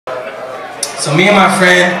So me and my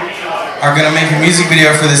friend are gonna make a music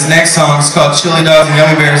video for this next song. It's called Chili Dogs and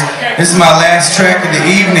Gummi Bears. This is my last track of the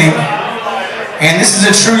evening, and this is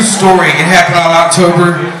a true story. It happened on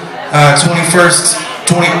October 21st,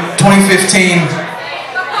 2015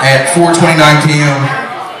 at 4:29 p.m.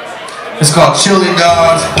 It's called Chili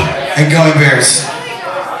Dogs and Gummi Bears.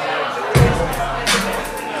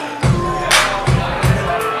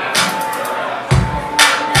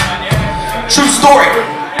 True story.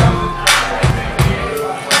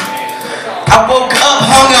 I woke up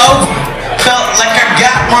hungover, felt like I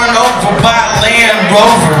got run over by a Land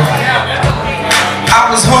Rover.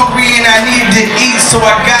 I was hungry and I needed to eat, so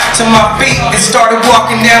I got to my feet and started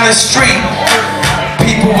walking down the street.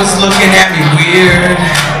 People was looking at me weird,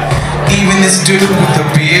 even this dude with the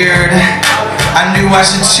beard. I knew I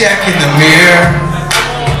should check in the mirror,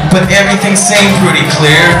 but everything seemed pretty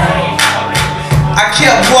clear. I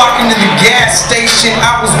kept walking to the gas station.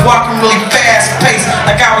 I was walking really fast paced,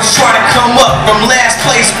 like I was trying to come up from last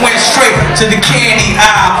place. Went straight to the candy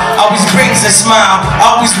aisle. Always brings a smile,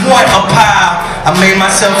 always want a pile. I made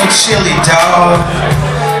myself a chili dog,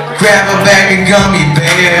 grab a bag of gummy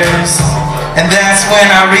bears, and that's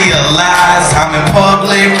when I realized I'm in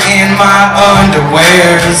public in my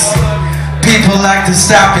underwears. People like to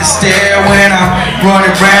stop and stare when I'm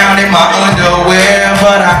running around in my underwear,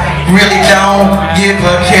 but I really don't give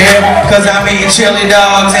a care, cause I'm eating chili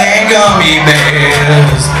dogs and gummy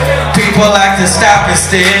bears. People like to stop and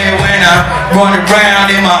stare when I'm running around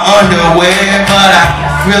in my underwear, but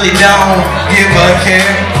I really don't give a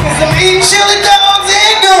care, cause I'm eating chili dogs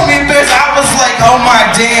and gummy bears. I was like, oh my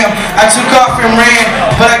damn, I took off and ran,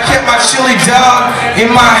 but I kept my chili dog in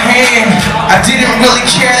my hand. I didn't really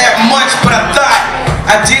care that much, but I thought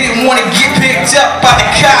I didn't want to get picked up by the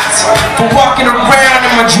cops for walking around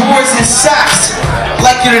in my drawers and socks.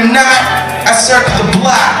 Like it or not, I circled the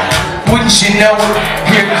block. Wouldn't you know it,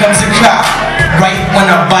 here comes a cop, right when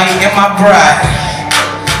I bite in my bride.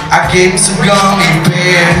 I gave him some gummy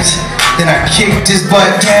bears, then I kicked his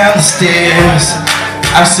butt down the stairs.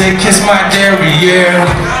 I said, kiss my derriere,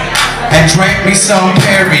 and drank me some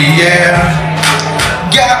Perrier.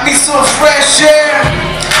 Got me some fresh air,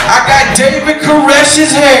 I got David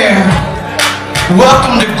Koresh's hair.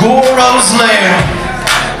 Welcome to Goro's lair,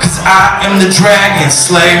 cause I am the Dragon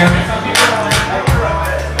Slayer.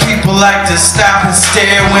 People like to stop and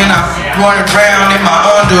stare when I run around in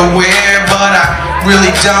my underwear, but I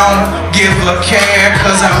really don't give a care,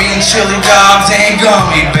 cause I'm eating chili dogs and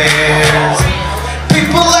gummy bears.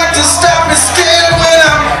 People like to stop and stare when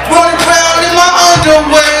I'm running around in my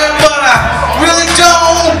underwear, but I really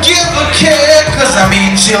don't give a care, cause I'm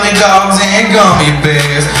eating chili dogs and gummy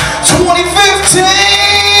bears. 2015!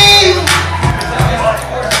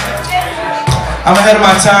 I'm ahead of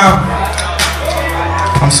my time.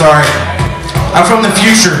 I'm sorry. I'm from the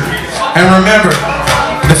future. And remember,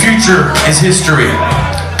 the future is history.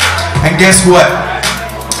 And guess what?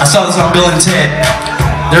 I saw this on Bill and Ted.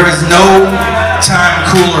 There is no time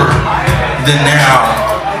cooler than now.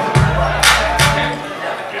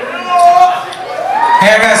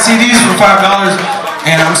 Hey, I got CDs for $5,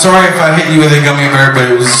 and I'm sorry if I hit you with a gummy bear, but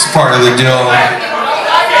it was part of the deal.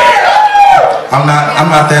 I'm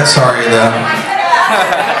not that sorry though.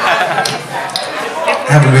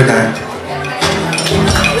 Have a good night.